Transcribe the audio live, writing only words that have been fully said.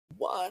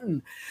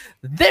fun.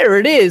 There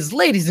it is,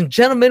 ladies and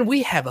gentlemen.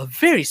 We have a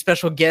very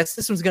special guest.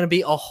 This one's going to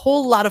be a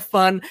whole lot of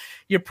fun.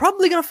 You're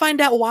probably going to find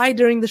out why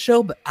during the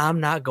show, but I'm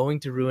not going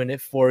to ruin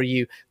it for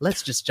you.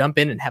 Let's just jump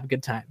in and have a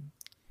good time.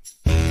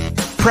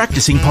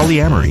 Practicing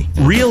Polyamory,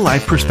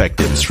 real-life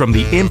perspectives from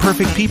the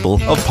imperfect people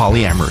of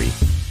polyamory.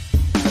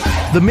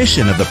 The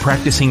mission of the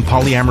Practicing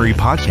Polyamory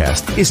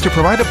podcast is to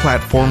provide a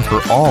platform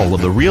for all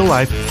of the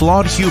real-life,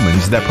 flawed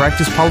humans that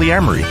practice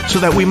polyamory so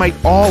that we might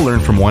all learn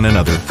from one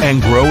another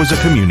and grow as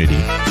a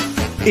community.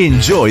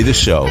 Enjoy the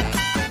show.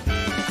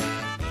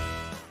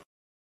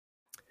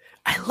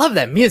 I love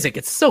that music.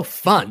 It's so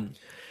fun.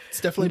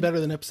 It's definitely better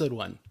than episode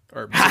 1.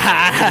 Well,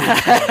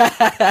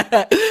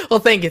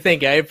 thank you.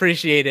 I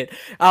appreciate it.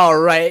 All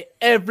right,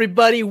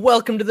 everybody,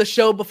 welcome to the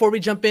show. Before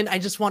we jump in, I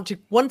just want to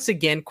once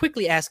again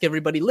quickly ask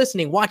everybody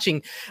listening,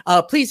 watching,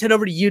 please head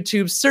over to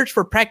YouTube, search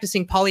for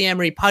Practicing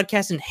Polyamory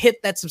Podcast, and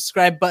hit that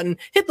subscribe button.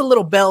 Hit the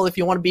little bell if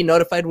you want to be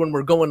notified when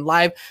we're going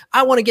live.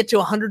 I want to get to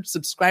 100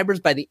 subscribers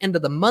by the end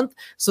of the month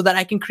so that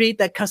I can create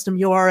that custom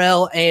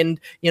URL, and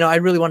I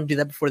really want to do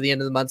that before the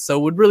end of the month, so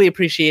would really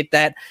appreciate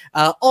that.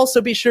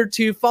 Also, be sure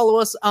to follow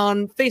us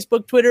on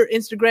Facebook, Twitter,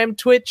 Instagram,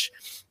 Twitch,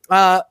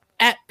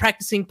 at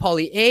Practicing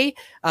Poly A.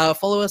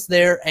 Follow us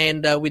there,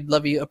 and we'd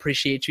love you,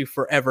 appreciate you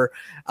forever.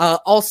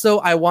 Also,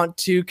 I want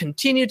to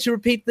continue to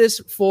repeat this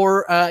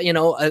for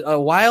a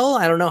while.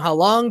 I don't know how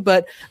long,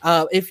 but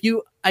if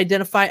you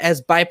identify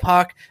as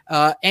BIPOC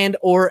and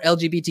or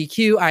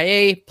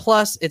LGBTQIA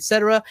plus,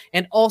 etc.,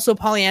 and also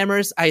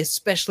polyamorous, I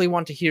especially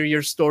want to hear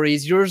your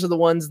stories. Yours are the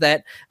ones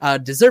that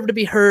deserve to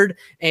be heard,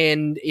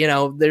 and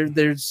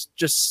there's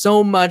just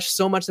so much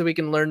that we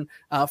can learn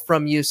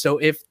from you. So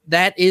if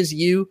that is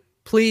you,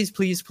 please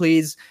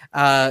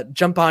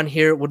jump on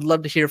here. Would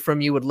love to hear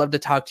from you, would love to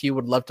talk to you,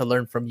 would love to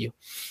learn from you.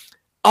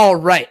 All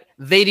right,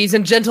 ladies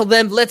and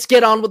gentlemen, let's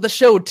get on with the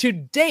show.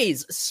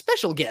 Today's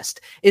special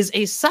guest is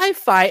a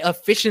sci-fi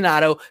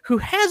aficionado who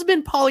has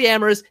been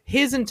polyamorous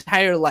his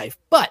entire life.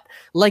 But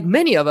like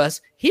many of us,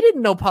 he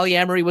didn't know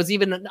polyamory was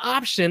even an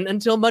option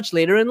until much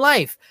later in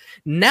life.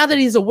 Now that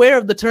he's aware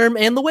of the term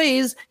and the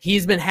ways,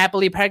 he's been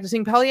happily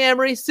practicing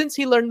polyamory since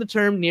he learned the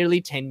term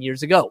nearly 10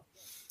 years ago.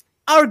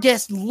 Our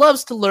guest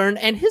loves to learn,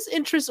 and his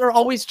interests are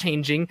always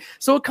changing,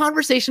 so a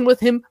conversation with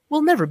him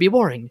will never be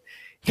boring.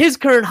 His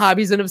current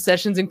hobbies and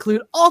obsessions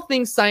include all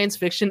things science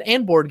fiction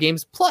and board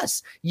games,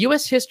 plus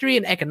U.S. history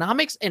and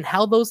economics and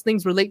how those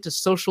things relate to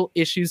social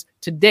issues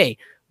today.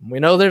 We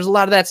know there's a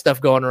lot of that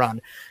stuff going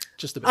around.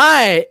 Just a bit.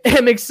 I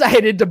am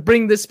excited to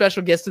bring this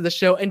special guest to the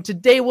show, and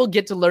today we'll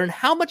get to learn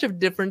how much of a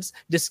difference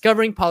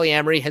discovering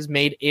polyamory has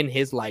made in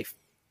his life.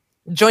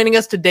 Joining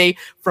us today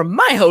from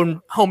my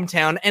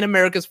hometown and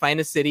America's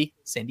finest city,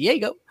 San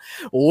Diego,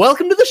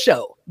 welcome to the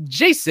show,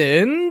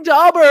 Jason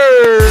Dauber.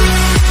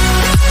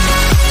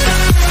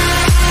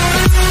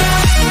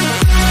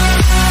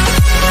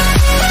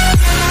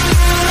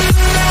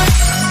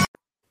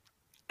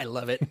 I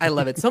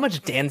love it. So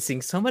much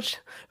dancing, so much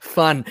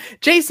fun.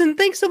 Jason,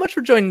 thanks so much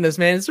for joining us,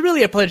 man. It's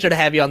really a pleasure to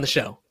have you on the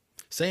show.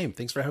 Same.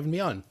 Thanks for having me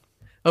on.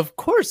 Of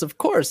course.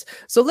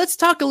 So let's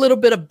talk a little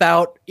bit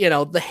about,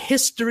 the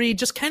history,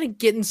 just kind of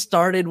getting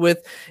started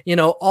with,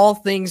 all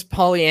things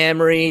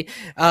polyamory.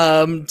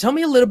 Tell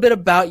me a little bit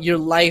about your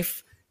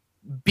life,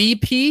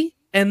 BP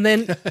and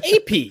then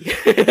AP.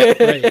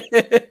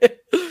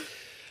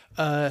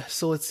 Right.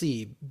 So let's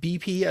see,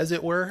 BP as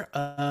it were.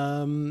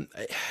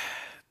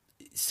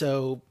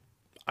 So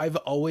I've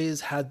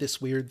always had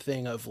this weird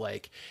thing of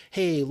like,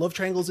 hey, love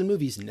triangles in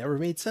movies never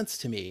made sense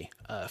to me.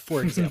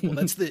 For example,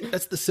 that's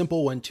the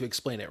simple one to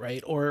explain it,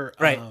 right? Or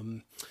right.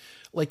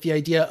 Like the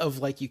idea of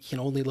like you can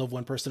only love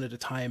one person at a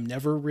time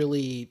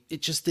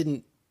it just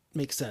didn't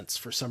make sense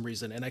for some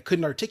reason, and I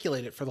couldn't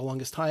articulate it for the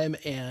longest time.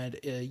 And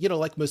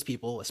like most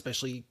people,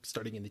 especially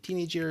starting in the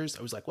teenage years,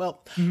 I was like,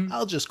 well,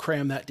 I'll just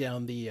cram that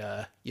down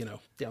the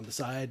down the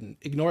side and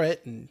ignore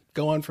it and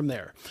go on from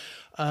there.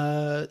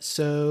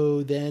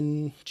 So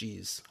then,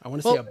 I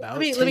want to say about let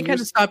me kind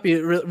of stop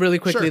you really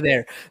quickly. Sure.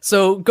 There.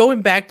 So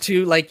going back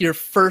to like your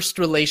first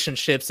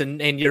relationships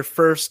and your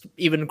first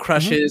even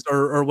crushes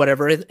or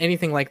whatever,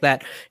 anything like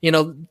that,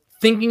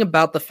 thinking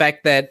about the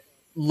fact that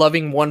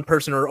loving one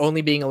person or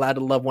only being allowed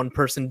to love one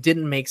person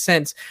didn't make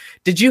sense.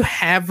 Did you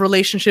have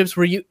relationships?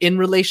 Were you in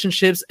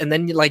relationships and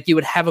then you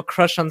would have a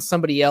crush on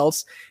somebody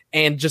else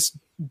and just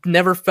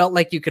never felt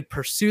like you could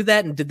pursue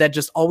that? And did that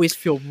just always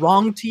feel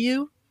wrong to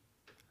you?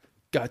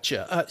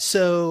 Gotcha.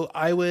 So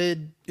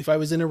if I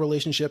was in a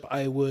relationship,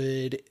 I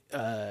would,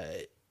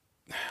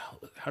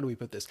 how do we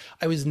put this?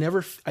 I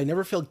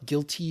never felt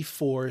guilty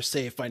for,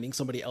 say, finding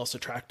somebody else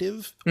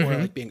attractive or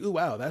like being, ooh,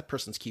 wow, that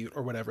person's cute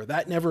or whatever.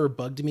 That never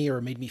bugged me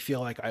or made me feel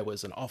like I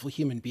was an awful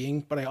human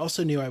being. But I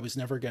also knew I was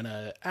never going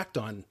to act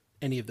on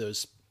any of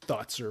those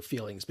thoughts or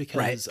feelings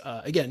because,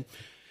 again,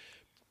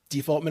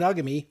 default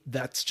monogamy,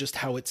 that's just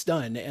how it's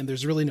done. And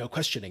there's really no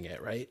questioning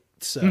it, right?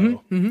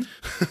 So...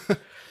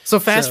 So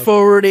fast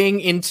forwarding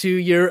into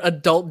your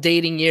adult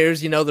dating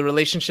years, the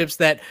relationships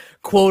that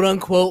quote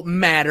unquote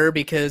matter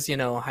because,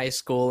 high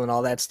school and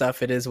all that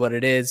stuff, it is what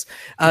it is.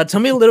 Tell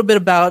me a little bit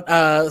about,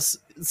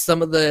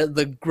 some of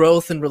the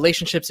growth and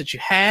relationships that you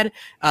had,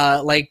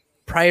 like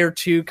prior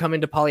to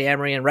coming to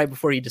polyamory and right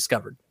before you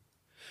discovered?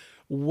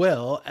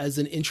 Well, as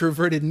an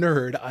introverted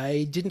nerd,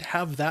 I didn't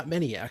have that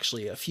many,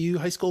 actually. A few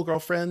high school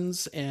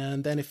girlfriends,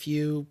 and then a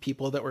few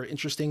people that were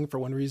interesting for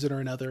one reason or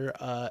another.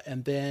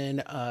 And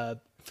then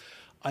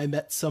I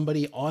met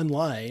somebody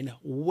online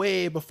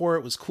way before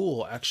it was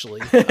cool, actually.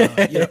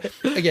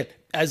 Again,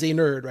 as a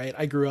nerd, right?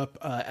 I grew up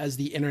as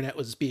the internet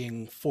was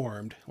being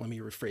formed. Let me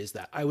rephrase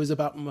that. I was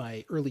about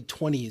my early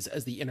 20s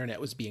as the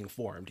internet was being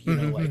formed.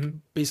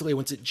 Basically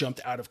once it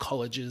jumped out of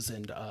colleges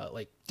and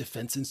like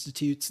defense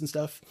institutes and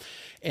stuff,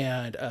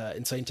 and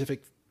in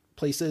scientific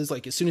places.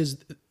 Like as soon as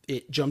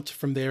it jumped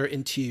from there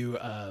into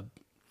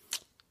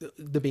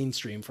the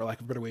mainstream, for lack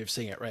of a better way of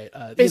saying it, right?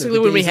 Basically,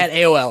 when we had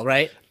AOL,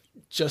 right?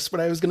 Just what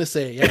I was going to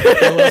say. Yeah,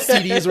 AOL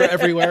CDs were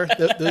everywhere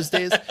those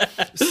days.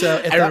 So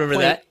at I remember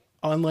that.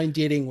 Online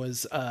dating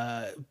was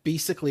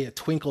basically a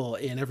twinkle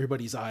in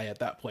everybody's eye at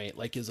that point.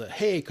 Like,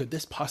 hey, could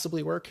this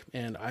possibly work?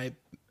 And I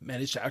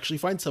managed to actually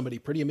find somebody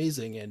pretty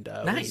amazing, and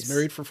was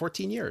married for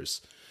 14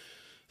 years.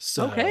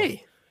 So,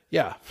 okay.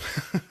 Yeah.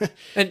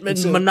 and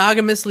so,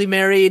 monogamously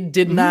married,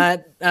 did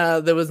not,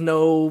 there was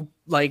no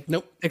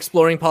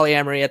exploring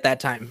polyamory at that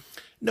time.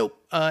 Nope.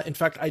 In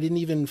fact, I didn't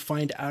even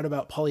find out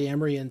about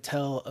polyamory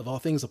until, of all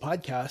things, a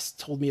podcast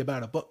told me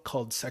about a book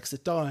called Sex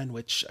at Dawn,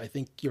 which I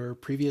think your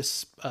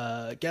previous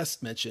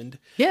guest mentioned.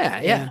 Yeah.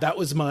 And that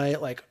was my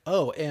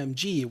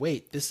OMG,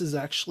 wait, this is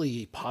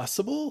actually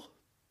possible?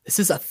 This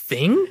is a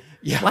thing?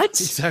 Yeah, what?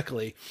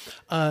 Exactly.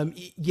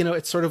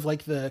 It's sort of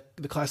like the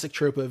classic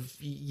trope of,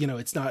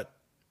 it's not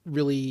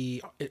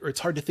really, or it's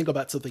hard to think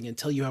about something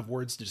until you have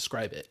words to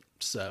describe it.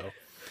 So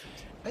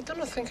I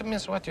don't think it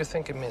means what you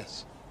think it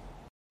means.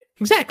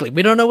 Exactly.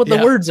 We don't know what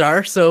the words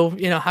are. So,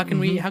 how can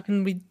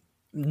we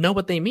know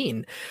what they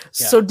mean?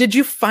 Yeah. So did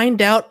you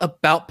find out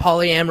about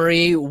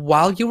polyamory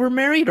while you were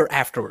married or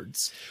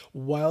afterwards?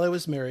 While I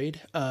was married,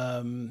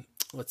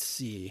 let's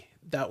see,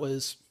 that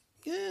was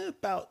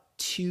about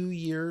 2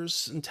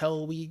 years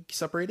until we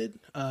separated.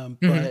 But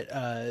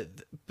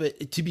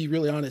to be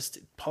really honest,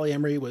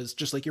 polyamory was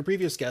just like your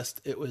previous guest.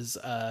 It was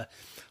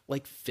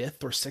like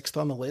 5th or 6th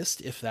on the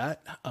list, if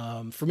that.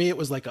 For me, it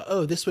was like,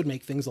 this would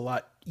make things a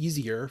lot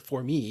easier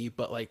for me.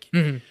 But like,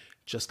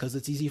 just because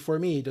it's easy for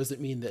me doesn't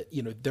mean that,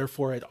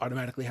 therefore it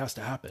automatically has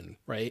to happen.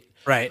 Right.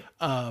 Right.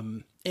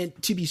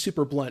 And to be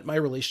super blunt, my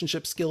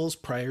relationship skills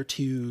prior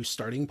to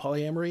starting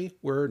polyamory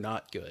were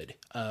not good.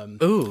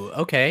 Ooh,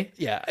 okay.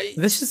 Yeah.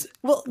 This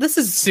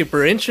is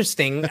super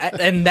interesting.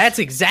 And that's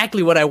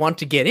exactly what I want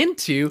to get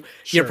into.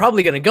 Sure. You're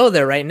probably going to go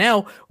there right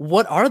now.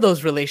 What are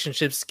those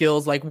relationship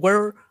skills? Like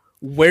where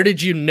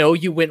did you know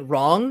you went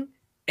wrong?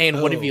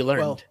 And what have you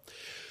learned? Well,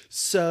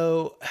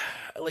 so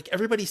like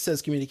everybody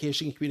says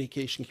communication,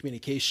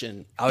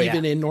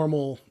 even in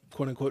normal,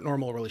 quote unquote,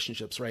 normal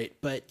relationships, right?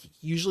 But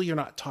usually you're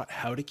not taught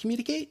how to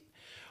communicate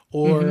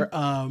or,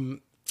 or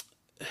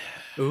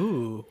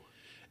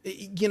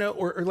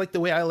like the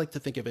way I like to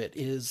think of it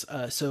is,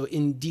 so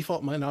in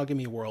default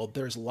monogamy world,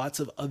 there's lots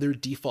of other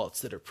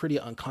defaults that are pretty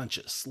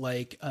unconscious,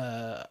 like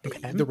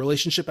the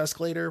relationship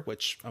escalator,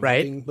 which I'm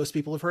hoping most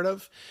people have heard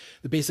of.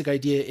 The basic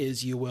idea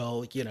is you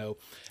will,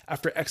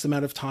 after X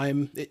amount of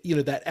time,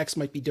 that X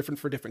might be different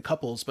for different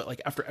couples, but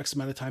like after X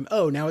amount of time,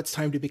 now it's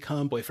time to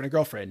become boyfriend and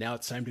girlfriend. Now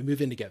it's time to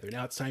move in together.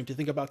 Now it's time to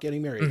think about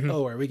getting married.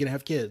 Are we going to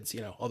have kids?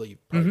 Although you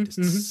probably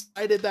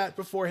decided that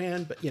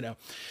beforehand, but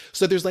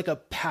so there's like a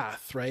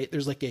path, right?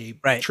 There's like a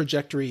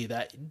trajectory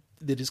that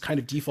is kind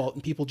of default,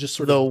 and people just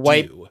sort of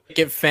white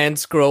picket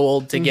fence, grow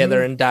old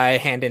together and die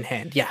hand in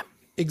hand. Yeah,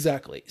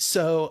 exactly.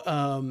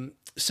 So,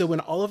 so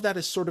when all of that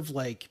is sort of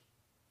like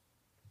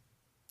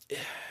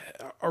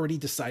already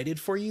decided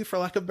for you, for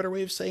lack of a better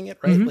way of saying it,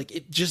 right? Like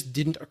it just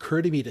didn't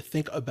occur to me to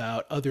think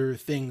about other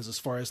things as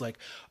far as like,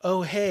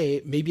 oh,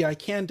 hey, maybe I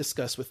can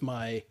discuss with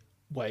my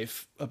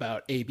wife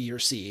about A, B, or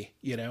C,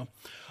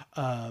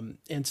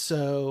 and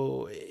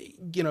so,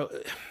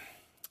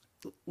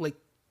 like,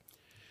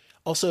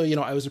 also,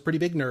 I was a pretty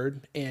big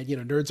nerd, and,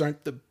 nerds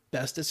aren't the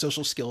best at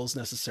social skills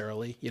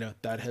necessarily,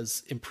 that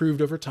has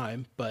improved over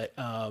time, but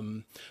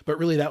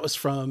really that was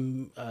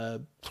from,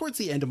 towards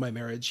the end of my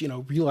marriage,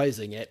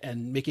 realizing it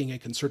and making a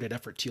concerted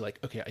effort to like,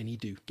 okay, I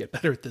need to get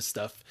better at this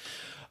stuff.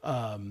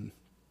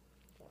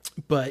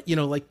 But,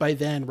 like by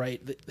then,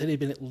 right, that had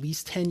been at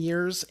least 10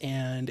 years.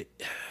 And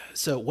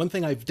so one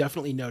thing I've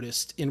definitely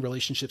noticed in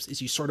relationships is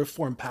you sort of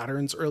form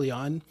patterns early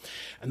on,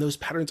 and those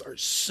patterns are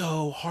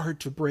so hard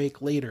to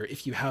break later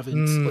if you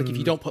haven't, like if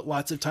you don't put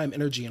lots of time,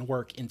 energy, and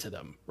work into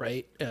them,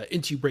 right?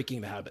 Into breaking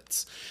the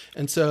habits.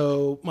 And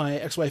so my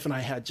ex-wife and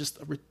I had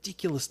just a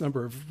ridiculous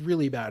number of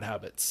really bad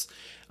habits.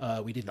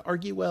 We didn't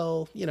argue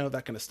well,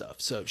 that kind of stuff.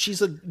 So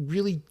she's a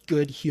really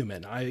good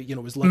human. I,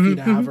 was lucky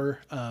to have her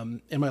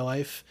in my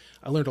life.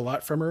 I learned a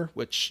lot from her,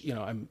 which,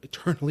 I'm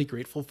eternally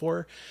grateful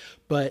for.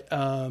 But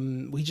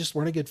we just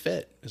weren't a good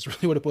fit is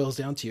really what it boils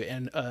down to.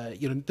 And,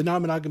 the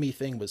non-monogamy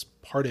thing was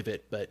part of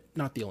it, but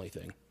not the only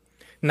thing.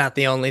 Not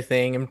the only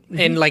thing.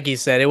 And like you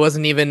said, it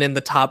wasn't even in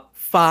the top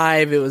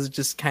 5. It was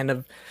just kind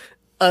of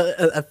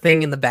a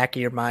thing in the back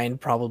of your mind,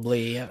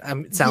 probably.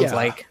 It sounds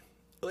like.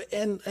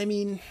 And I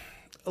mean,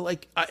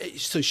 like,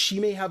 so she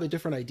may have a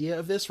different idea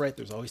of this, right?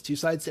 There's always two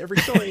sides to every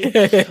story.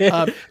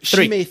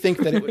 She may think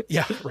that it would,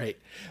 yeah, right.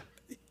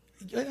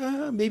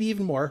 Maybe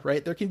even more,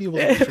 right? There can be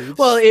multiple truths.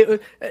 Well,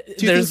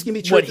 there's can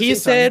be true what he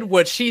said,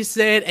 what she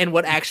said, and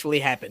what actually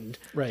happened.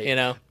 Right. You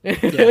know?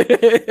 Yeah.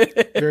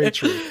 Very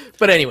true.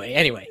 But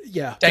anyway.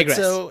 Yeah. Digress.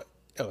 So,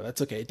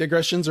 that's okay.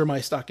 Digressions are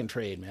my stock in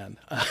trade, man.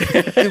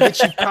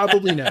 Which you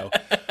probably know.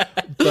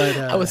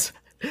 But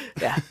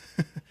yeah.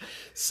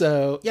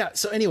 So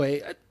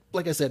anyway,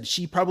 like I said,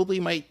 she probably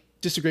might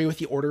disagree with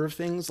the order of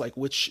things, like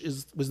which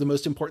was the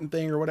most important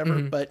thing or whatever.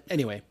 Mm-hmm. But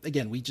anyway,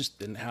 again, we just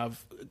didn't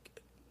have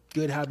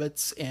good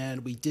habits,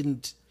 and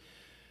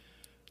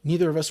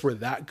neither of us were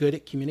that good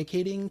at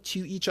communicating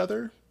to each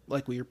other.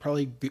 Like, we were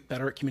probably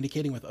better at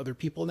communicating with other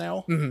people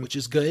now, which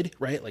is good,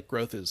 right? Like,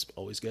 growth is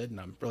always good, and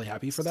I'm really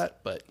happy for that.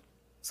 But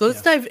so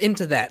let's dive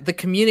into that. The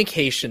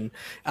communication.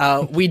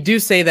 We do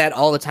say that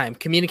all the time.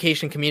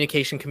 Communication,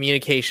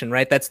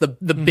 right? That's the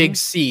big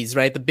C's,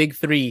 right? The big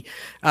three.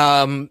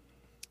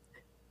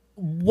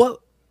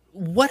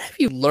 What have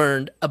you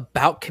learned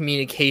about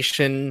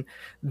communication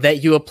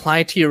that you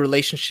apply to your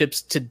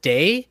relationships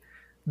today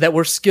that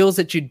were skills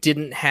that you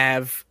didn't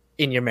have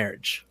in your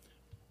marriage?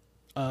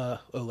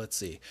 Let's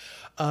see.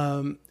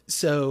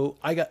 So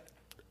I got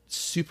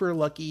super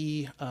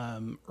lucky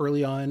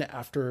early on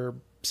after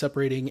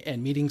separating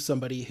and meeting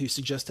somebody who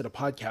suggested a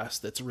podcast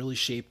that's really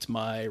shaped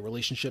my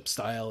relationship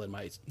style and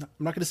I'm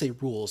not going to say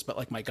rules, but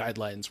like my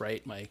guidelines,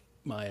 right? My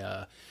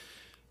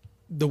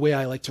the way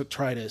I like to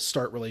try to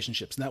start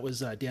relationships. And that was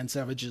Dan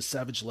Savage's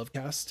Savage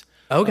Lovecast.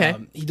 Okay.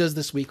 He does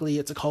this weekly.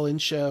 It's a call-in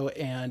show,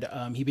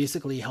 and he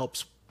basically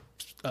helps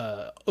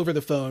over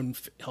the phone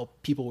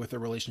help people with their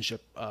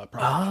relationship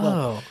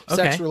problems.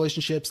 Sex,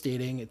 relationships,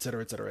 dating, et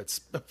cetera, et cetera. It's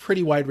a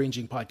pretty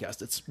wide-ranging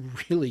podcast. It's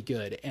really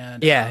good.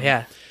 And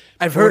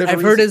I've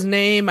heard his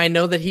name. I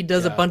know that he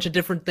does a bunch of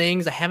different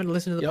things. I haven't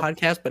listened to the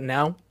podcast, but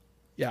now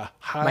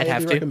highly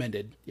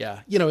recommended. Yeah,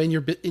 in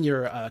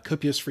your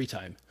copious free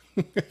time.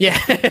 Yeah,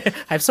 I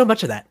have so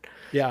much of that.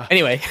 Yeah.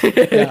 Anyway.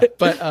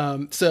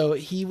 But so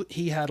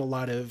he had a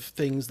lot of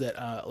things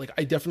that like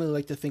I definitely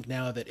like to think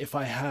now that if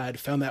I had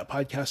found that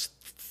podcast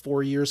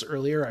 4 years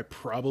earlier, I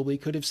probably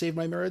could have saved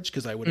my marriage,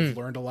 because I would have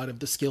learned a lot of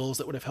the skills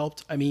that would have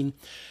helped. I mean,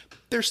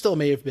 there still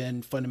may have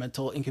been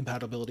fundamental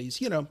incompatibilities,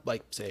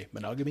 like say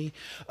monogamy,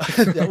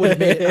 that would have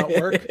made it not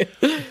work.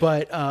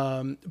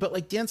 But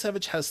like Dan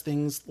Savage has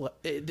things.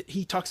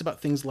 He talks about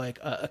things like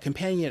a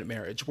companion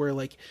marriage, where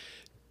like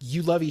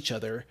you love each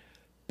other,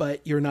 but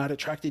you're not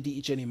attracted to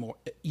each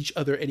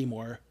other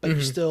anymore, but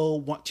you still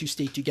want to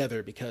stay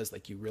together because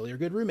like you really are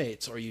good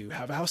roommates, or you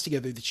have a house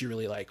together that you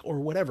really like, or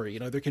whatever.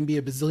 There can be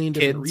a bazillion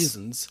different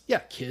reasons.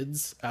 Yeah,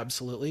 kids,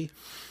 absolutely.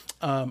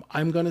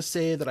 I'm going to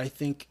say that I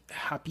think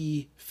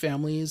happy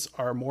families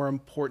are more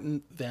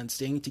important than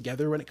staying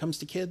together when it comes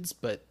to kids,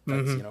 but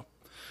that's,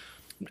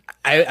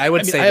 I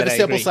would say I have that a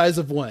sample size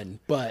of one,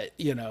 but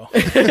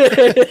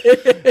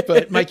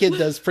but my kid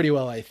does pretty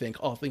well, I think,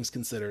 all things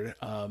considered,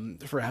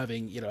 for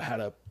having, had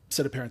a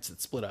set of parents that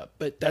split up.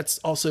 But that's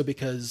also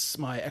because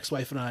my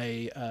ex-wife and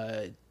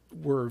I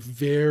were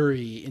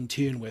very in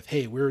tune with,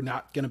 hey, we're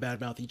not going to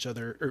badmouth each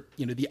other, or,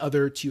 the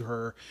other to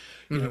her,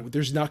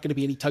 there's not going to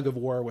be any tug of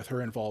war with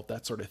her involved,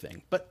 that sort of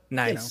thing. But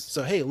nice.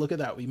 So, hey, look at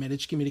that. We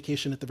managed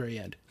communication at the very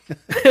end.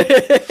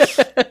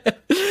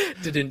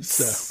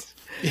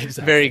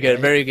 Exactly. Very good.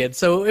 Right? Very good.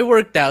 So it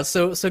worked out.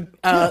 So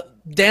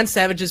Dan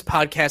Savage's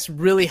podcast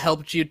really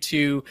helped you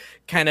to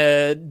kind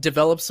of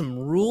develop some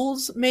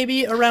rules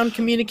maybe around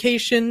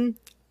communication.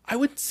 I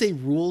wouldn't say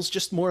rules,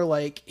 just more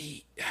like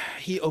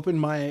he opened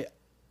my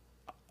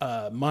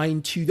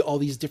mind to all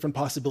these different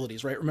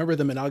possibilities, right? Remember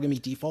the monogamy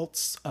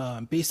defaults?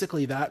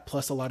 Basically that,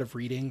 plus a lot of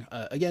reading,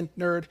 again,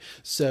 nerd.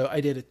 So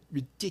I did a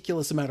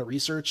ridiculous amount of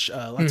research,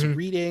 lots of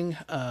reading,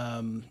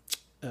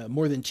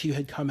 more than 2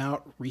 had come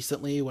out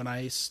recently when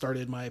I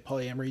started my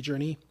polyamory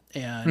journey.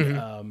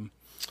 And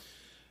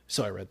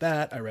so I read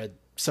that. I read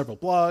several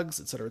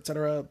blogs, et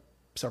cetera,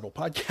 several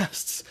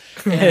podcasts.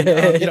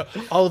 And,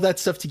 all of that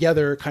stuff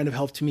together kind of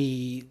helped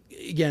me.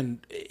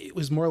 Again, it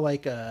was more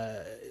like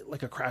a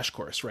crash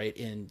course, right?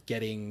 In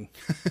getting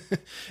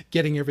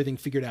everything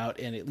figured out,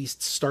 and at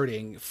least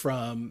starting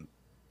from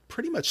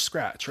pretty much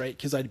scratch, right?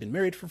 Because I'd been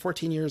married for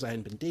 14 years. I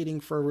hadn't been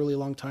dating for a really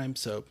long time.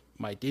 So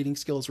my dating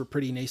skills were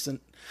pretty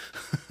nascent.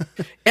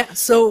 Yeah.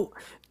 So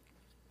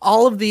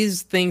all of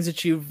these things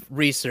that you've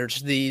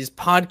researched, these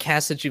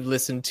podcasts that you've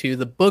listened to,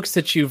 the books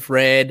that you've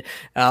read,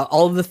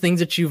 all of the things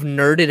that you've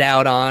nerded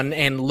out on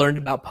and learned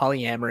about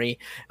polyamory,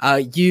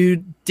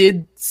 you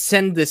did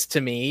send this to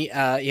me,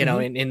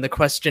 in the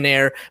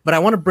questionnaire, but I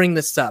want to bring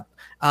this up.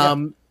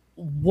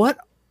 What,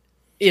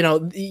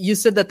 you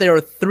said that there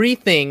are 3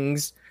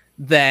 things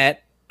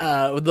that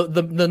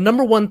the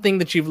number one thing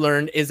that you've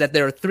learned is that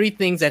there are 3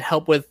 things that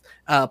help with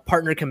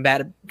partner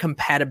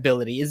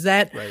compatibility. Is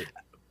that right?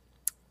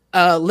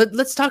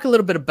 Let's talk a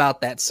little bit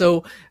about that.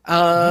 So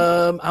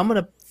I'm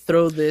going to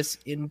throw this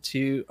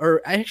into,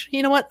 or actually,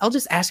 you know what? I'll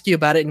just ask you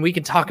about it and we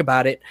can talk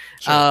about it.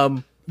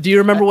 Sure. Do you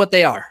remember what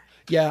they are?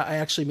 Yeah, I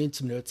actually made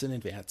some notes in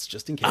advance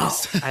just in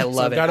case. Oh, I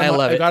love it. I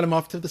love it. got them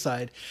off to the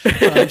side. So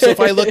if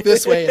I look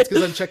this way, it's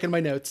because I'm checking my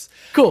notes.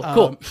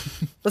 Cool.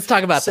 Let's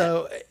talk about that.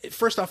 So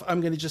first off,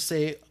 I'm going to just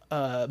say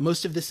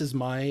most of this is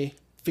my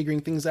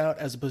figuring things out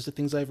as opposed to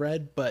things I've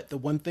read. But the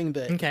one thing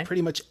that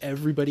pretty much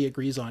everybody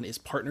agrees on is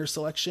partner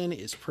selection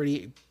is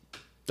pretty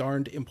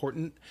darned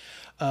important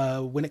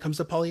when it comes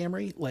to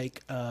polyamory.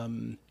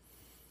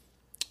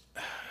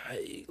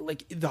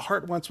 Like the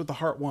heart wants what the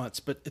heart wants,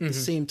 but at the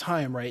same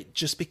time, right,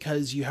 just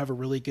because you have a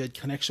really good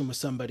connection with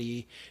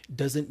somebody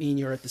doesn't mean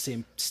you're at the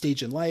same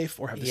stage in life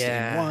or have the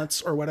same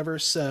wants or whatever.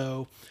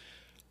 So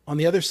on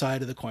the other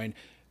side of the coin,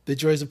 the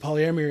joys of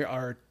polyamory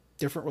are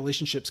different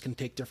relationships can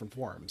take different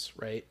forms,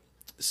 right?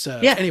 So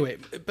anyway,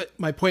 but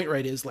my point,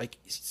 right, is like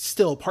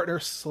still partner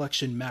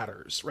selection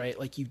matters, right?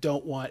 Like you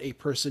don't want a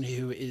person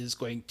who is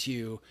going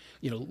to,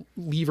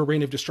 leave a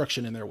reign of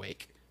destruction in their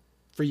wake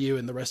for you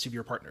and the rest of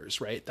your partners,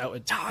 right? That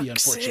would be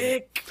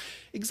unfortunate.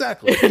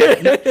 Exactly.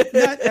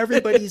 Not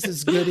everybody's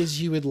as good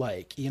as you would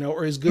like,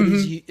 or as good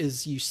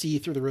as you see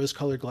through the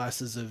rose-colored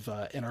glasses of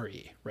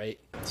NRE, right?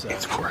 So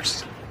it's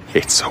worse.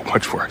 It's so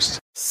much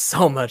worse.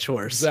 So much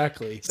worse.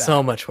 Exactly.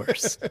 So much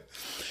worse.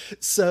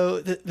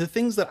 So the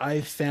things that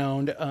I've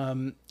found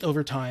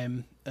over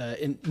time,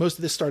 and most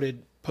of this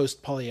started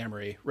post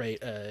polyamory, right?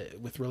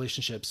 With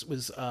relationships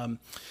was,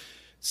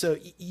 so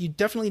you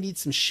definitely need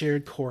some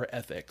shared core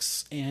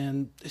ethics.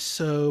 And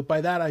so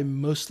by that, I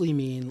mostly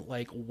mean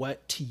like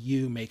what to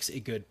you makes a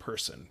good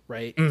person,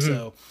 right?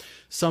 So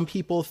some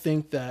people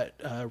think that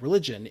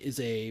religion is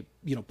a,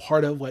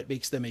 part of what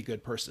makes them a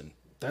good person.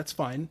 That's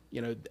fine.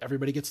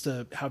 Everybody gets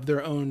to have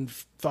their own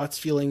thoughts,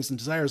 feelings, and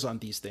desires on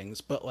these things,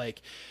 but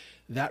like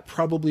that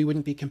probably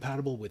wouldn't be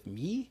compatible with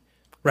me.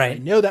 Right. I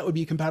know that would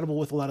be compatible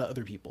with a lot of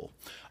other people.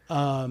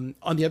 On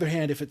the other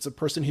hand, if it's a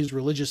person who's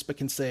religious but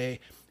can say,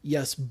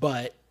 yes,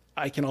 but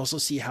I can also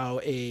see how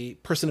a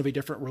person of a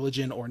different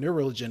religion or no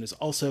religion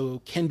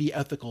can be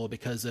ethical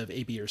because of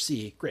A, B, or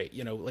C. Great.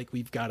 Like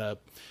we've got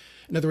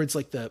in other words,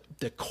 like the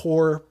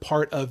core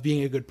part of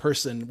being a good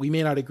person, we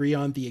may not agree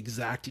on the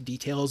exact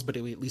details, but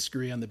we at least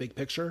agree on the big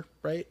picture,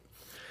 right?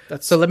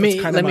 So let me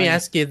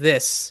ask you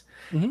this.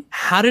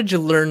 How did you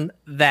learn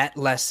that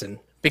lesson?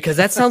 Because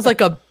that sounds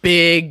like a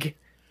big,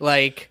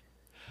 you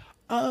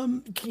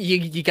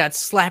got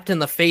slapped in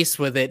the face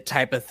with it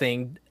type of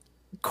thing.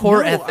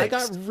 Core ethics. I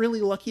got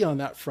really lucky on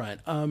that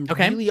front.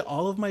 Really,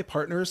 all of my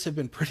partners have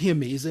been pretty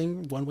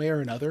amazing one way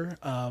or another.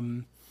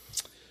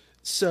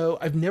 So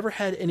I've never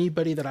had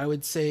anybody that I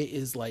would say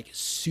is like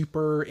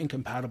super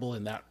incompatible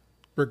in that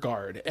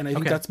regard. And I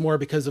think that's more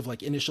because of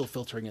like initial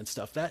filtering and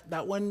stuff.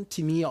 That one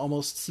to me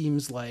almost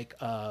seems like,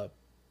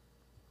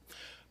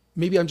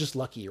 maybe I'm just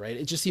lucky, right?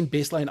 It just seemed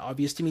baseline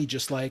obvious to me,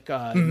 just like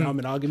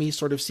non-monogamy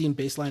sort of seemed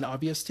baseline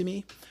obvious to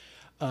me.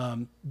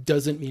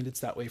 Doesn't mean it's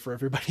that way for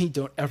everybody.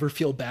 Don't ever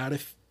feel bad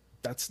if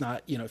that's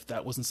not, if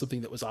that wasn't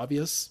something that was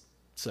obvious.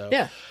 So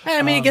yeah,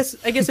 I mean, I guess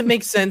it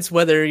makes sense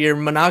whether you're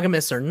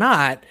monogamous or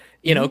not.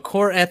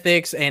 Core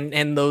ethics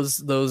and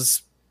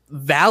those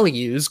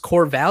values,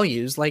 core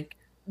values, like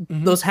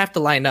those have to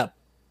line up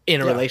in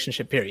a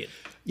relationship. Period.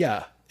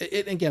 Yeah.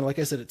 It again, like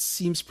I said, it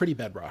seems pretty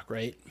bedrock,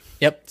 right?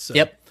 Yep. So,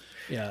 yep.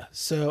 Yeah.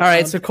 So, all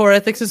right. So core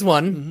ethics is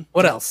one.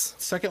 What else?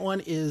 Second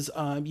one is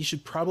you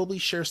should probably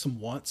share some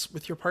wants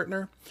with your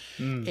partner.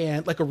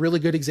 And like a really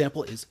good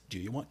example is, do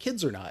you want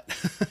kids or not?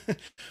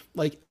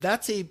 Like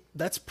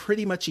that's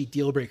pretty much a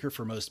deal breaker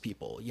for most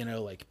people.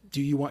 Like,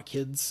 do you want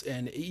kids?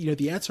 And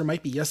the answer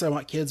might be yes, I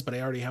want kids, but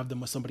I already have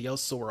them with somebody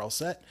else, so we're all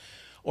set.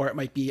 Or it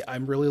might be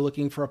I'm really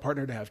looking for a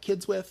partner to have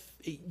kids with.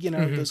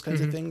 Those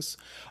kinds of things.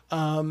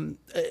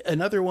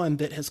 Another one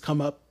that has come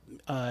up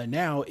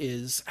now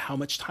is how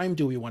much time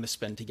do we want to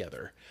spend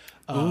together?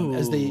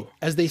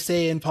 As they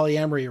say in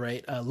polyamory,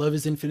 right? Love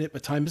is infinite,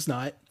 but time is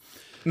not.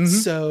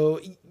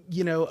 So,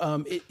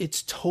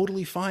 it's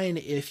totally fine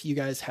if you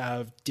guys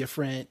have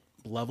different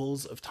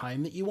levels of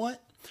time that you want,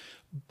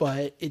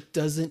 but it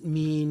doesn't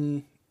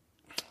mean,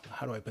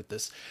 how do I put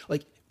this?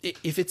 Like,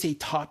 if it's a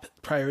top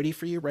priority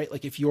for you, right?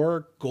 Like if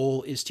your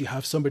goal is to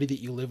have somebody that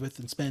you live with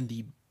and spend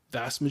the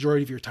vast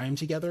majority of your time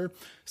together,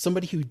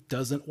 somebody who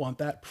doesn't want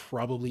that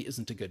probably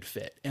isn't a good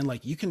fit. And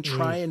like you can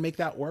try and make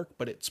that work,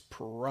 but it's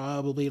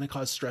probably going to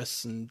cause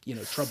stress and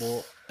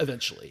trouble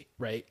eventually,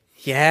 right?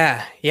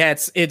 Yeah.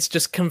 It's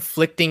just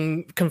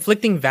conflicting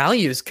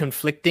values,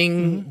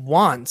 conflicting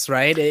wants,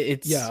 right?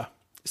 Yeah.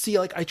 See,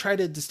 like I try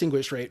to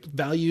distinguish, right?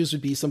 Values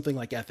would be something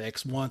like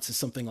ethics. Wants is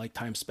something like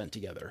time spent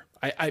together.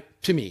 I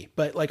to me,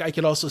 but like I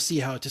could also see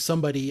how to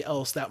somebody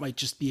else that might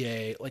just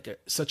be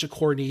such a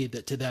core need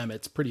that to them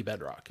it's pretty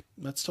bedrock.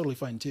 That's totally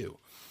fine too.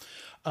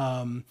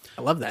 I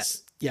love that.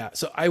 Yeah.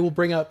 So I will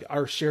bring up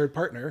our shared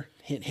partner.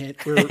 Hint,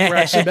 hint. We're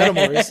actually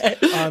metamors.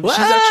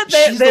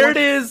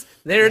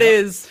 There it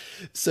is.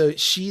 So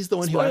she's the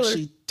one who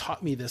actually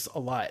taught me this a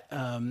lot.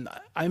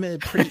 I'm a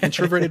pretty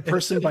introverted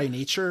person by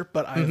nature,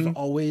 but I've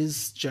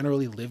always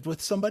generally lived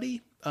with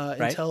somebody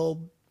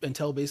until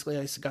until basically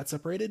I got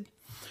separated.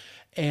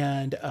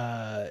 And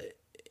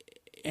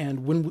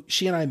when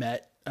she and I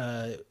met,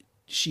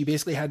 she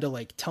basically had to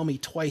like tell me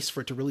twice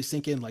for it to really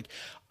sink in. Like,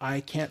 I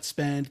can't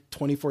spend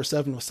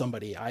 24/7 with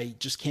somebody. I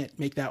just can't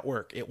make that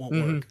work. It won't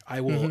work.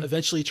 I will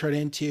eventually turn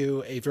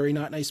into a very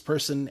not nice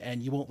person,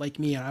 and you won't like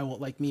me and I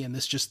won't like me. And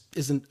this just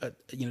isn't,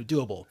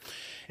 doable.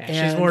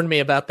 Yeah, she's warned me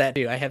about that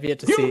too. I have yet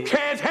to see. You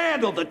can't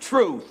handle the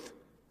truth.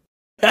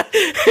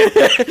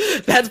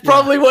 That's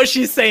probably what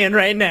she's saying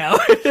right now.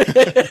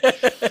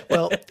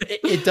 Well,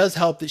 it does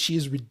help that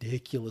she's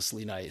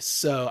ridiculously nice.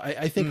 So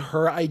I think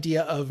her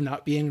idea of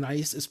not being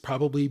nice is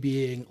probably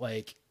being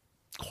like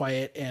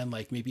quiet and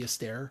like maybe a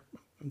stare.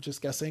 I'm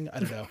just guessing. I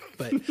don't know.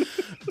 But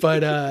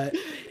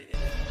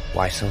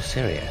Why so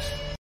serious?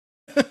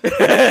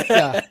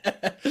 yeah,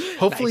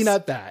 hopefully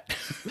not that.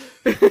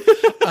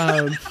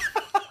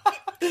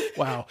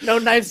 Wow. No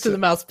knives to the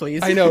mouth,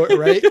 please. I know,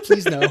 right?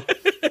 Please no.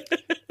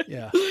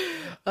 Yeah.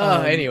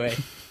 Anyway.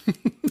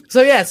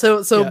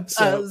 So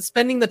so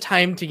spending the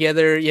time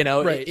together,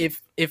 Right.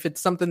 if it's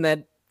something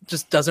that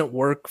just doesn't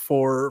work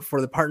for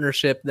the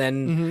partnership,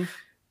 then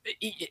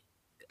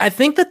I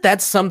think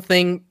that's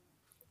something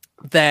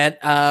that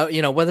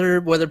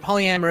whether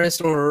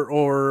polyamorous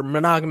or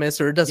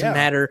monogamous, or it doesn't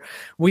matter,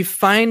 we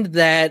find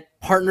that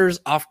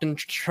partners often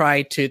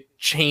try to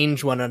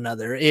change one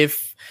another.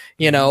 If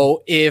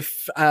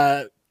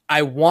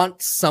I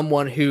want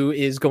someone who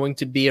is going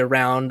to be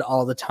around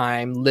all the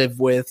time, live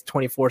with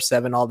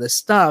 24/7, all this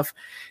stuff,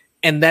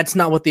 and that's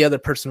not what the other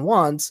person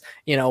wants,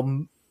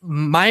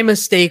 my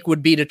mistake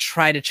would be to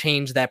try to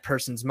change that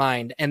person's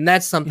mind. And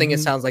that's something it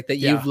sounds like that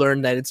you've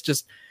learned, that it's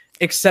just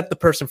accept the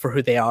person for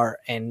who they are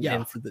and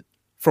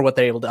for what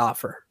they're able to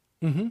offer.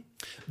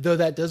 Though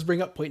that does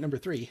bring up point number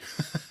 3.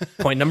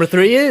 Point number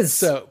 3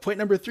 is point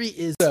number three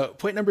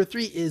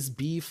is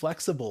be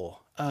flexible.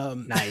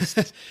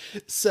 Nice.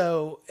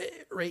 So,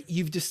 right,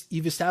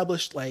 you've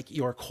established like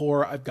your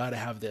core, I've got to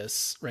have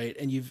this, right?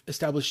 And you've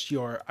established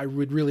I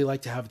would really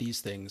like to have these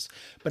things.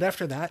 But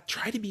after that,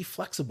 try to be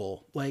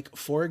flexible. Like,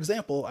 for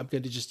example, I'm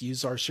going to just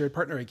use our shared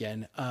partner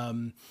again.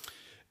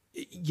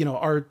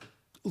 Our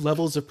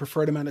levels of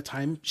preferred amount of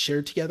time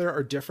shared together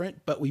are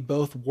different, but we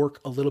both work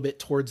a little bit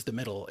towards the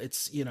middle.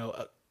 It's,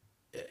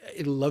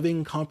 a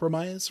loving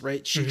compromise,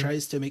 right? She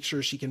tries to make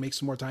sure she can make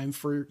some more time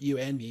for you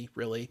and me,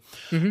 really.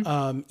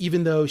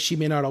 Even though she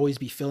may not always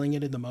be feeling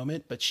it in the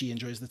moment, but she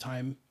enjoys the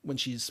time when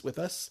she's with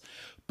us.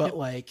 But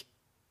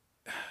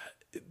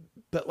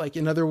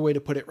another way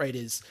to put it, right,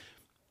 is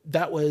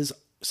that was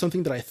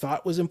something that I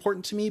thought was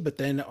important to me, but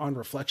then on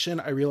reflection,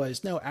 I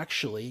realized, no,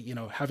 actually,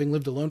 having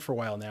lived alone for a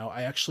while now,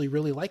 I actually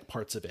really like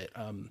parts of it.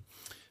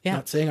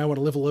 Not saying I want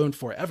to live alone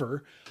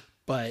forever,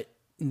 but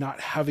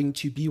not having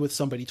to be with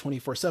somebody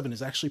 24/7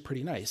 is actually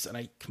pretty nice. And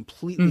I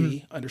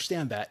completely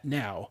understand that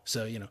now.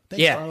 So,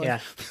 thanks, Darla. Yeah.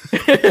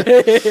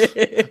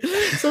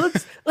 So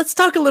let's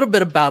talk a little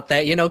bit about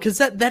that, because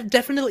that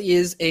definitely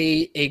is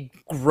a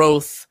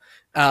growth,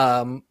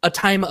 a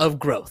time of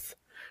growth.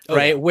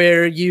 Right.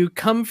 Where you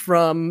come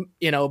from,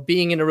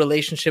 being in a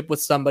relationship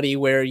with somebody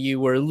where you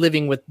were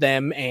living with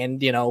them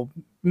and,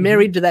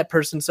 married to that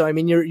person. So, I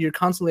mean, you're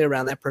constantly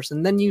around that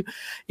person. Then you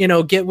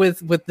get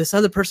with this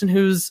other person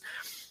who's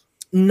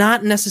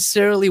not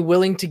necessarily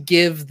willing to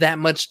give that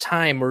much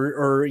time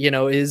or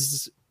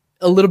is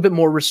a little bit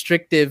more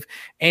restrictive.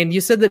 And you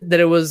said that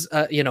it was,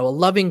 a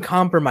loving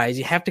compromise.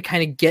 You have to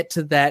kind of get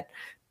to that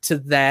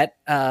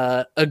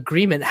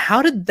agreement.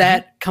 How did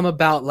that come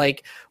about?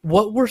 Like,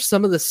 what were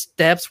some of the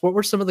steps? What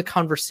were some of the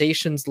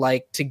conversations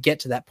like to get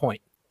to that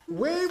point?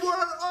 We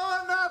were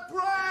on a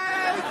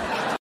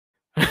break.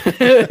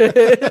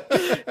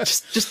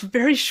 just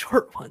very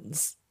short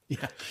ones.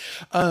 Yeah.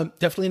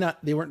 Definitely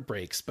not. They weren't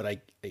breaks,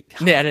 but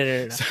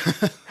no.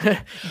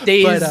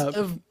 Days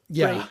of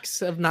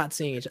breaks of not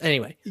seeing each other.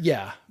 Anyway.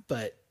 Yeah.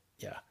 But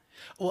yeah.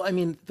 Well, I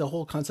mean, the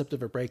whole concept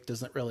of a break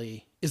isn't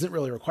really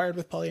required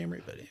with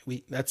polyamory, but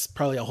that's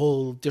probably a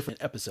whole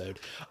different episode.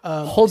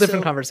 Whole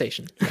different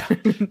conversation. Yeah.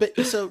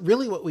 But so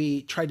really what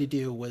we tried to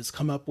do was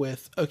come up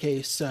with,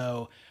 okay,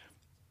 so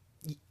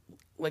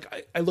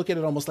like I look at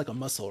it almost like a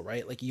muscle,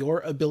 right? Like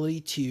your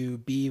ability to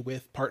be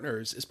with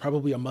partners is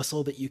probably a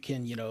muscle that you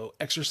can,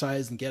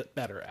 exercise and get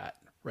better at,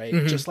 right?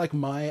 Just like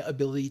my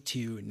ability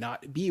to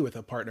not be with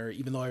a partner,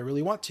 even though I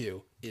really want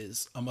to,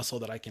 is a muscle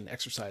that I can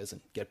exercise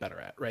and get better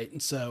at, right?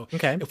 And so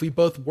if we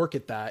both work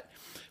at that,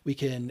 we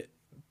can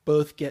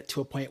both get to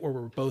a point where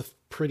we're both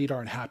pretty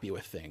darn happy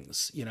with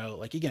things.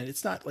 Like, again,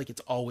 it's not like it's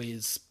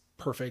always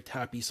perfect,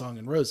 happy song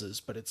and roses,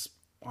 but it's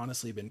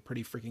honestly been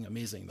pretty freaking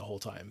amazing the whole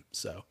time.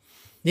 So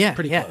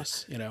pretty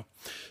close,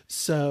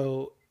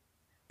 So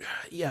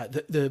yeah,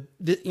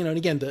 and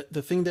again,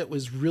 the thing that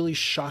was really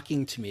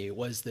shocking to me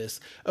was this,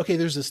 okay,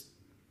 there's this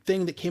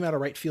thing that came out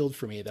of right field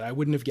for me that I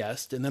wouldn't have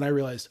guessed. And then I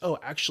realized, oh,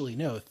 actually,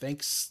 no,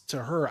 thanks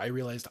to her, I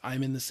realized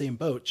I'm in the same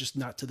boat, just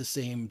not to the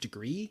same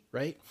degree,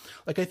 right?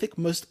 Like, I think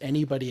most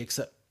anybody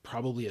except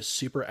probably a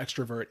super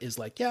extrovert is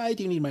like, yeah, I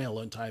do need my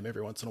alone time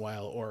every once in a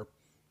while, or,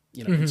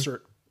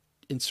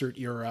 insert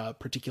your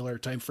particular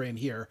time frame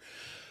here.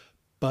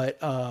 But,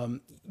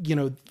 you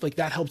know, like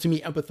that helped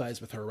me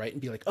empathize with her, right?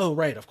 And be like, oh,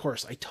 right, of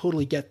course, I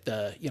totally get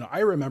the, you know, I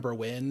remember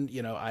when,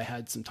 you know, I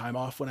had some time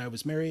off when I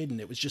was married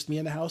and it was just me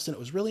in the house and it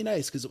was really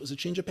nice because it was a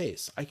change of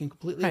pace. I can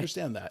completely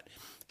understand that.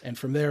 And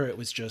from there, it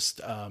was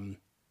just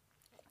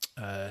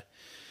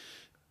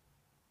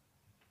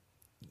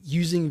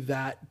using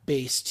that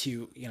base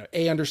to, you know,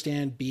 A,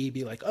 understand, B,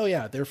 be like, oh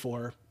yeah,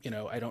 therefore, you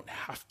know, I don't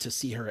have to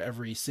see her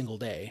every single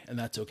day and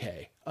that's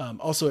okay.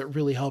 Also, it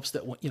really helps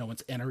that, you know,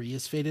 once NRE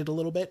is faded a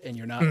little bit and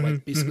you're not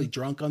like basically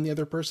drunk on the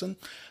other person,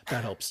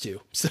 that helps too.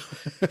 So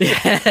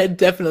yeah, it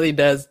definitely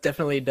does.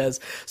 Definitely does.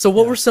 So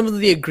what were some of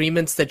the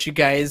agreements that you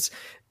guys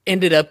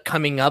ended up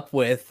coming up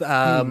with?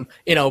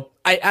 You know,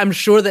 I'm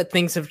sure that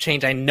things have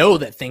changed. I know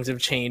that things have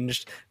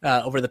changed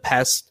over the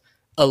past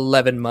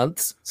 11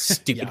 months.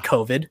 Stupid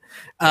COVID.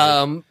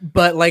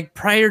 But like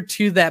prior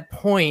to that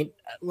point,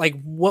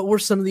 like what were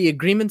some of the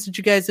agreements that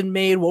you guys had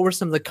made? What were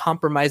some of the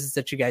compromises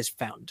that you guys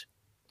found?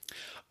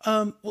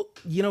 Well,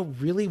 you know,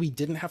 really, we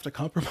didn't have to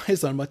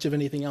compromise on much of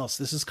anything else.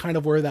 This is kind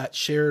of where that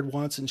shared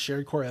wants and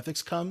shared core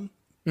ethics come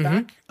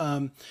back.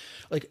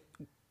 Like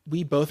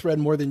we both read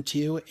More Than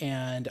Two,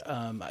 and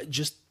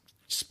just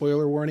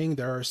spoiler warning,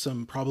 there are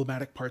some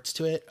problematic parts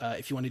to it.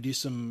 If you want to do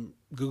some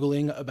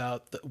Googling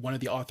about one of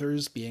the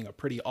authors being a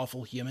pretty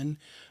awful human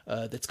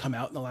that's come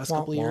out in the last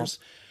couple of years.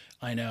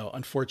 I know,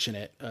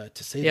 unfortunate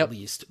to say the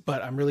least,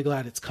 but I'm really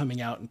glad it's coming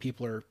out and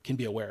people can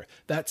be aware.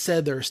 That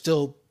said, there are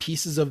still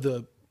pieces of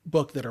the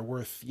book that are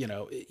worth, you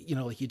know,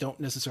 like you don't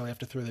necessarily have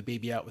to throw the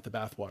baby out with the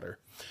bathwater.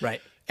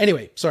 Right.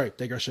 Anyway, sorry,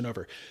 digression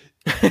over.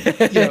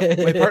 You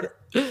know,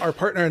 our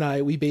partner and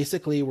I, we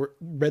basically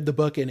read the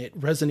book and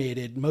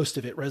most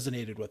of it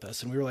resonated with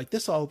us. And we were like,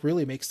 this all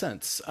really makes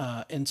sense.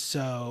 And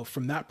so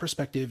from that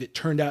perspective, it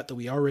turned out that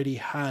we already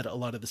had a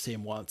lot of the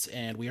same wants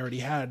and we already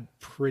had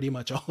pretty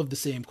much all of the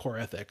same core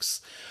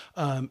ethics.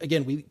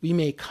 Again, we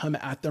may come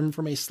at them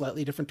from a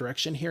slightly different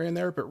direction here and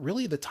there, but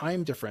really the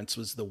time difference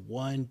was the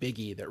one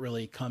biggie that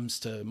really comes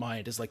to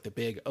mind as like the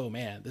big, oh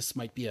man, this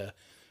might be an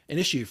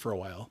issue for a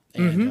while.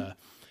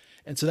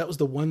 And so that was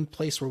the one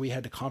place where we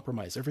had to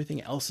compromise.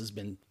 Everything else has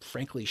been,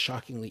 frankly,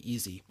 shockingly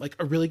easy. Like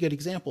a really good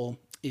example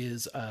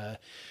is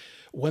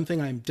one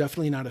thing I'm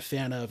definitely not a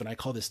fan of, and I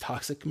call this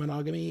toxic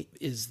monogamy,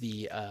 is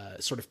the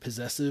sort of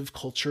possessive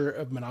culture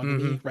of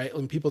monogamy, right?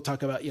 When people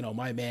talk about, you know,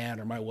 my man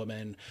or my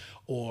woman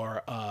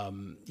or,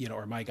 you know,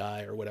 or my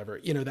guy or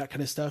whatever, you know, that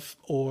kind of stuff.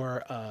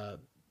 Or,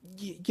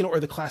 you know,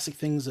 or the classic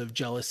things of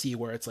jealousy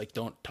where it's like,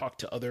 don't talk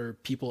to other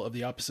people of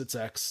the opposite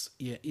sex,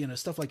 you know,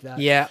 stuff like that.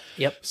 Yeah.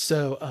 Yep.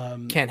 So,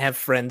 can't have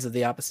friends of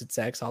the opposite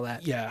sex, all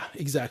that. Yeah,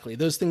 exactly.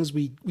 Those things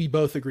we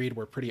both agreed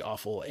were pretty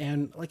awful.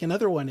 And like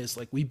another one is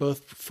like, we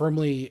both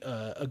firmly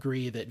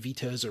agree that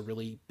veto is a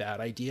really bad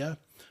idea.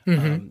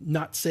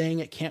 Not saying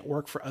it can't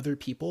work for other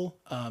people,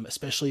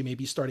 especially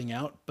maybe starting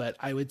out, but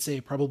I would say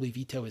probably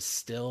veto is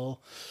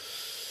still,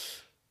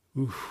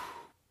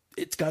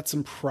 it's got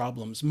some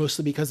problems,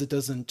 mostly because it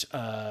doesn't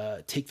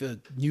take the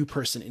new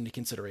person into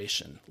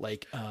consideration.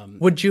 Like,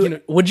 would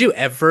you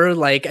ever,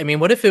 like, I mean,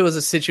 what if it was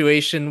a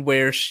situation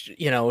where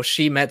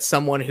she met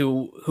someone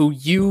who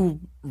you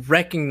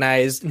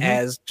recognized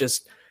as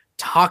just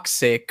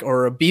toxic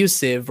or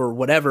abusive or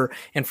whatever,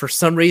 and for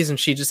some reason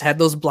she just had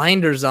those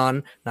blinders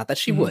on? Not that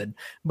she would,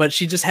 but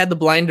she just had the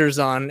blinders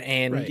on,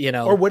 and you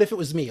know. Or what if it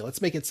was me?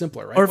 Let's make it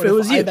simpler, right? Or if it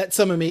was you. I met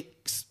some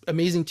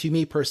amazing to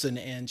me person,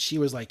 and she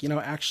was like, you know,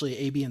 actually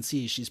A, B, and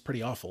C, she's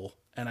pretty awful,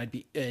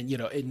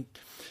 and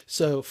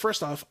so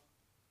first off,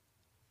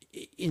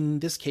 in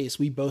this case,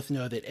 we both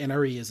know that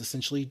NRE is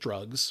essentially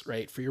drugs,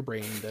 right, for your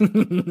brain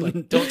that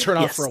like don't turn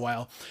off for a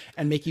while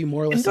and make you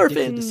more or less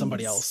addicted to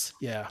somebody else.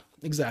 Yeah,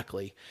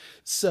 exactly.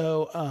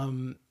 So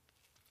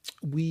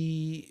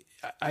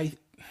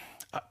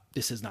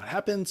this has not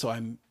happened, so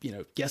I'm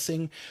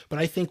guessing, but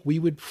I think we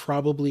would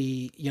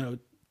probably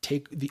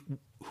take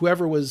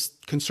whoever was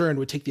concerned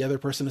would take the other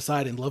person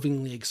aside and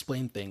lovingly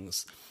explain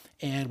things.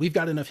 And we've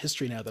got enough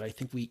history now that I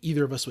think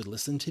either of us would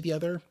listen to the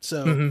other.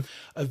 So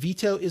a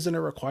veto isn't a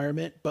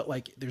requirement, but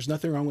like, there's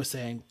nothing wrong with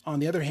saying,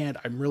 on the other hand,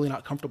 I'm really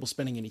not comfortable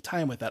spending any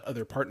time with that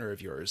other partner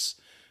of yours.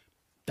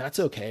 That's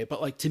okay. But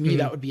like, to me,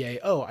 that would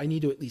be I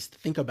need to at least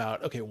think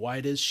about, okay,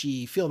 why does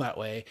she feel that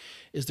way?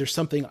 Is there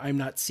something I'm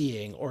not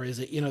seeing? Or is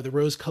it, the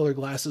rose colored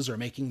glasses are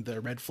making the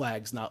red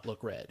flags not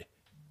look red?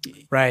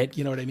 Right.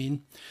 You know what I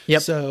mean?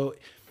 Yep. So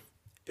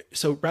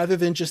rather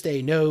than just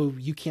no,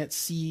 you can't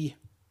see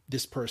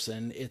this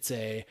person, it's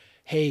hey,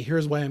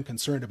 here's why I'm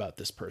concerned about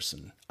this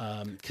person.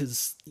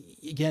 Because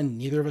again,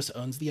 neither of us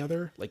owns the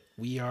other. Like,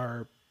 we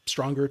are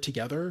stronger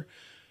together,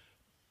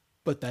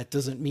 but that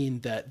doesn't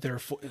mean that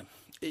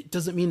it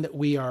doesn't mean that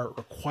we are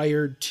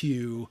required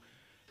to,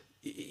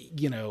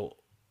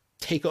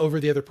 take over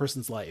the other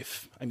person's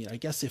life. I mean, I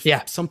guess if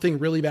something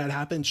really bad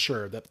happens,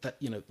 sure, that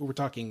we're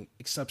talking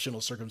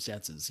exceptional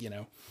circumstances,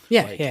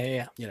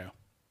 Yeah.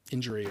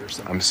 Injury or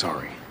something. I'm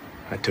sorry.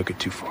 I took it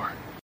too far.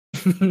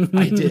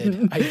 I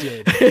did.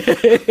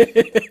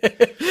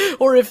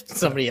 Or if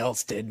somebody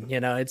else did,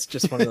 it's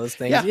just one of those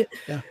things.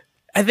 Yeah.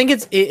 I think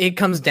it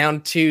comes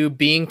down to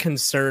being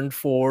concerned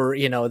for,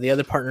 the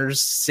other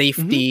partner's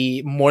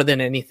safety more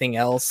than anything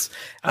else.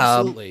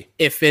 Absolutely.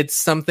 If it's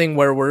something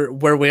where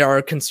we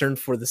are concerned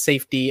for the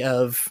safety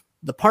of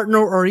the partner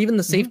or even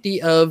the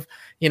safety of,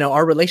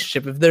 our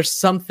relationship, if there's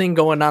something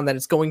going on that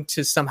is going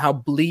to somehow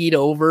bleed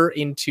over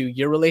into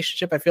your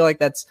relationship, I feel like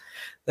that's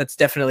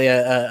definitely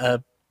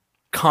a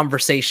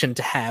conversation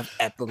to have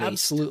at the least.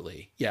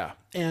 Absolutely. Yeah.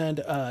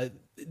 And,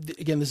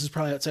 again, this is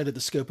probably outside of the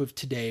scope of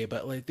today,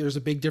 but like there's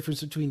a big difference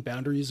between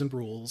boundaries and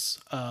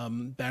rules.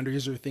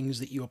 Boundaries are things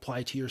that you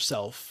apply to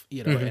yourself,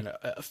 and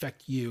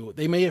affect you.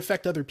 They may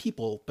affect other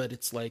people, but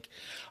it's like,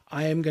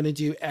 I am going to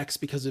do X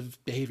because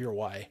of behavior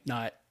Y,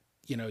 not,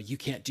 you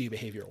can't do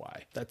behavior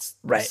Y. That's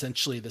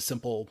essentially the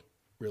simple,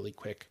 really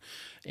quick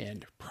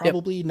and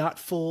probably not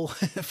full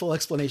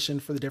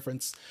explanation for the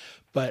difference.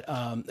 But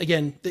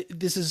again,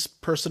 this is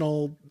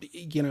personal,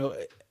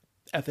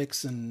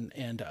 ethics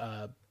and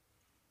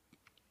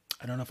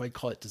I don't know if I'd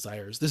call it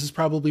desires. This is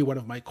probably one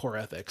of my core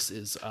ethics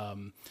is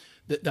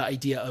the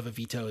idea of a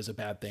veto is a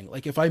bad thing.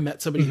 Like if I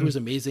met somebody who was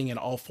amazing in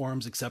all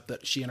forms, except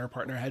that she and her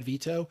partner had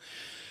veto,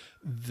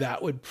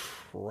 that would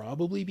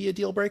probably be a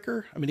deal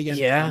breaker. I mean, again,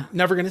 I'm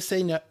never going to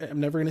say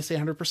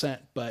 100%,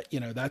 but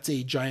that's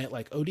a giant,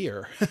 like, oh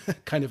dear,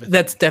 kind of a thing.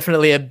 That's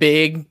definitely a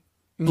big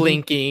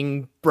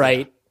blinking,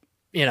 bright,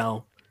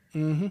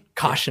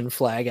 caution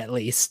flag at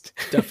least.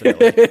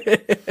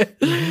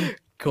 Definitely.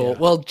 Cool. Yeah.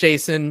 Well,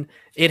 Jason,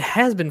 it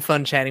has been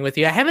fun chatting with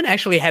you. I haven't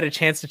actually had a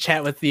chance to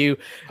chat with you.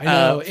 I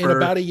know, in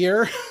about a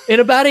year. In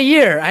about a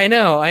year. I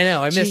know.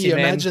 I miss you,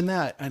 man. Imagine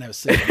that. I know.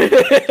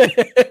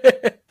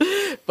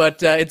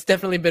 But it's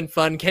definitely been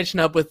fun catching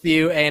up with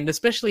you, and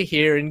especially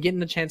here and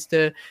getting a chance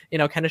to,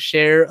 kind of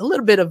share a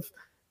little bit of,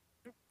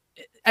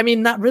 I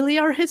mean, not really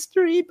our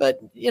history, but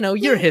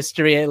your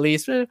history at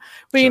least.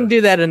 We can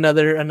do that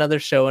another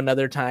show,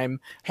 another time.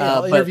 Hey,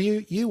 I'll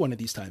interview you one of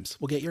these times.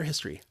 We'll get your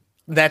history.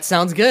 That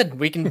sounds good.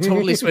 We can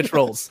totally switch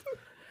roles.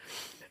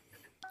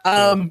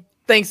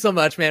 Thanks so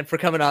much, man, for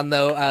coming on,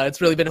 though.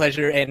 It's really been a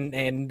pleasure,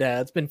 and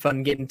it's been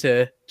fun getting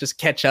to just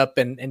catch up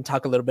and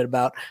talk a little bit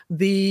about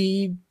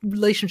the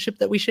relationship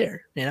that we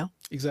share.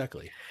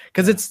 Exactly,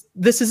 because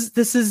this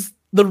is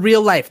the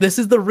real life. This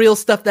is the real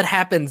stuff that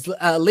happens.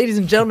 Ladies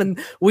and gentlemen,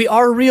 we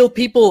are real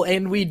people,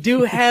 and we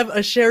do have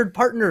a shared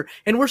partner,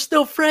 and we're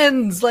still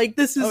friends. Like,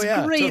 this is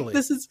great. Totally.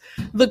 This is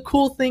the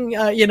cool thing,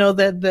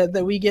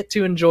 that we get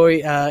to enjoy,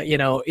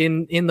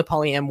 in the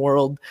polyam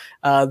world,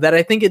 that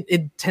I think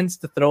it tends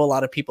to throw a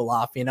lot of people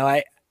off.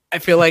 I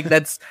feel like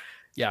that's,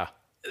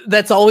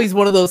 that's always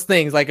one of those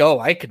things like, oh,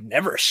 I could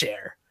never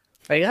share.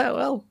 Like,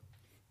 well,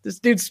 this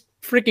dude's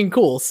freaking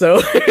cool, so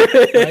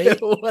right?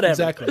 Whatever.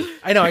 Exactly.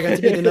 I know I got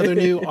to meet another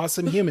new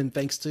awesome human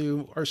thanks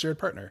to our shared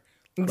partner.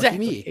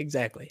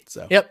 Exactly.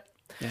 So yep.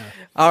 Yeah.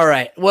 All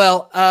right.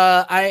 Well,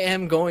 I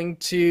am going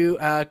to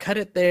cut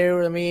it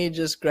there. Let me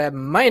just grab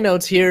my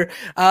notes here.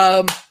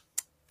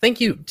 Thank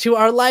you to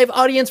our live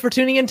audience for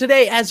tuning in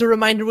today. As a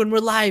reminder, when we're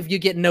live, you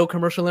get no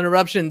commercial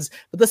interruptions,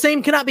 but the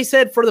same cannot be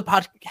said for the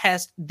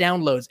podcast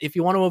downloads. If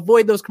you want to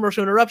avoid those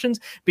commercial interruptions,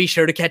 be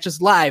sure to catch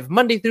us live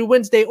Monday through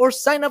Wednesday, or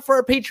sign up for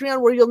our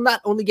Patreon, where you'll not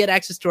only get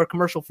access to our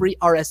commercial-free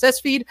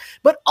RSS feed,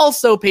 but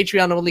also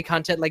Patreon-only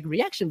content like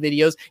reaction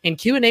videos and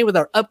Q&A with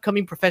our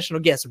upcoming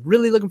professional guests.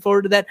 Really looking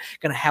forward to that.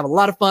 Going to have a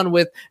lot of fun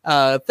with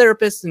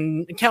therapists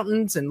and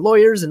accountants and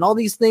lawyers and all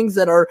these things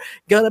that are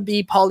going to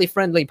be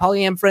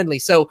polyam friendly.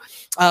 So,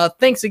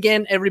 thanks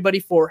again, everybody,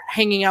 for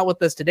hanging out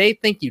with us today.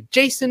 Thank you,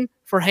 Jason,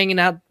 for hanging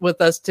out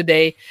with us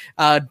today.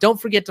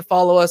 Don't forget to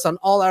follow us on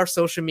all our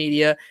social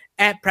media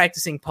at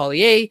Practicing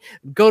Poly.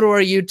 Go to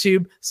our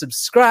YouTube,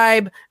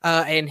 subscribe,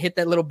 and hit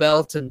that little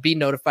bell to be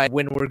notified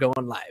when we're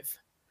going live.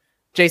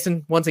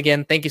 Jason, once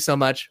again, thank you so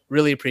much.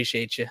 Really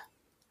appreciate you.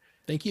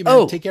 Thank you,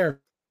 man. Take care.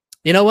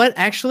 You know what?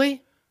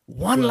 Actually,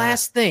 one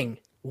last thing.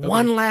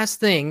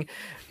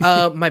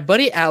 My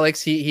buddy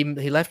Alex, he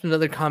left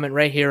another comment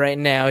right here, right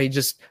now. He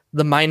just,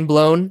 the mind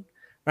blown,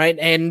 right?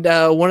 And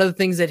one of the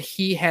things that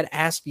he had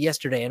asked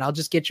yesterday, and I'll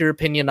just get your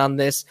opinion on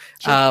this,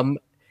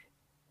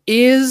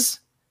 is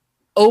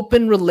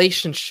open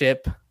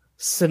relationship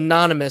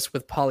synonymous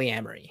with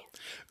polyamory?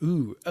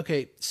 Ooh,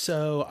 okay.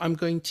 So I'm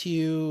going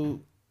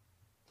to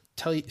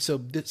tell you, so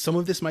some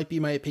of this might be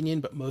my opinion,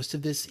 but most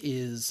of this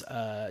is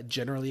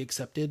generally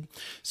accepted.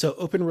 So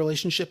open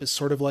relationship is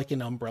sort of like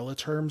an umbrella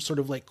term, sort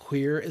of like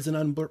queer is an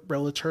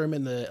umbrella term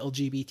in the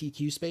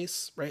LGBTQ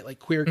space, right? Like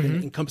queer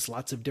can encompass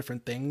lots of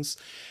different things.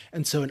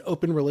 And so an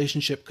open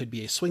relationship could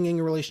be a swinging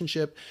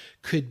relationship,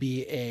 could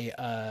be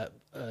a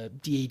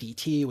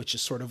DADT, which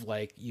is sort of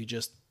like you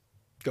just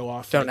go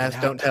off. Don't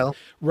ask, don't tell.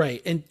 Right.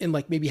 And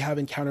like maybe have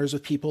encounters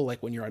with people,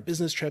 like when you're on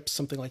business trips,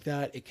 something like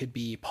that. It could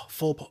be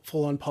full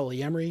on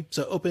polyamory.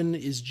 So open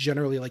is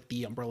generally like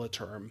the umbrella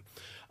term.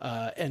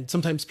 And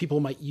sometimes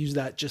people might use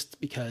that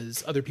just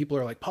because other people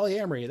are like,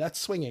 polyamory, that's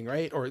swinging,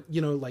 right? Or,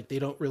 like they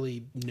don't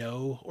really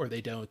know, or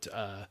they don't,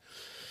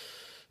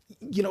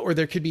 or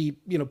there could be,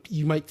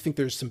 you might think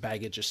there's some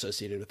baggage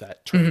associated with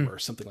that term or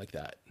something like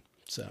that.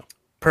 So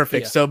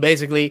perfect. Yeah. So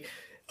basically,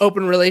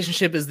 open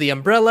relationship is the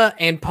umbrella,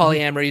 and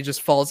polyamory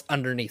just falls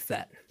underneath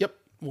that. Yep.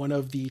 One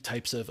of the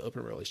types of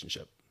open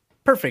relationship.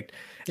 Perfect.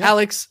 Yeah.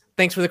 Alex,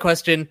 thanks for the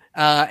question.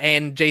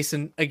 And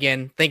Jason,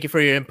 again, thank you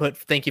for your input.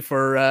 Thank you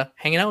for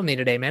hanging out with me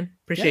today, man.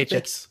 Appreciate you.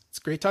 Thanks. It's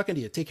great talking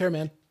to you. Take care,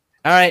 man.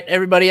 All right,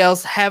 everybody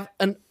else, have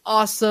an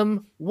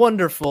awesome,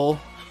 wonderful...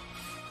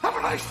 Have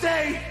a nice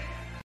day!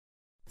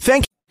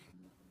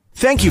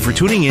 Thank you for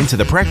tuning in to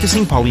the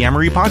Practicing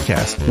Polyamory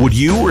podcast. Would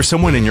you or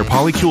someone in your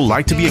polycule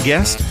like to be a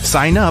guest?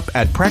 Sign up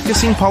at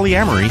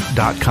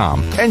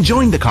practicingpolyamory.com and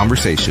join the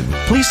conversation.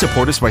 Please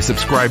support us by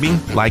subscribing,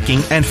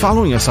 liking, and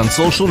following us on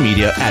social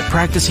media at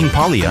Practicing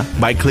Polya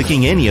by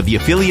clicking any of the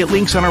affiliate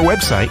links on our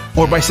website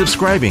or by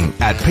subscribing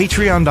at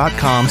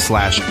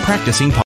patreon.com/practicingpolya.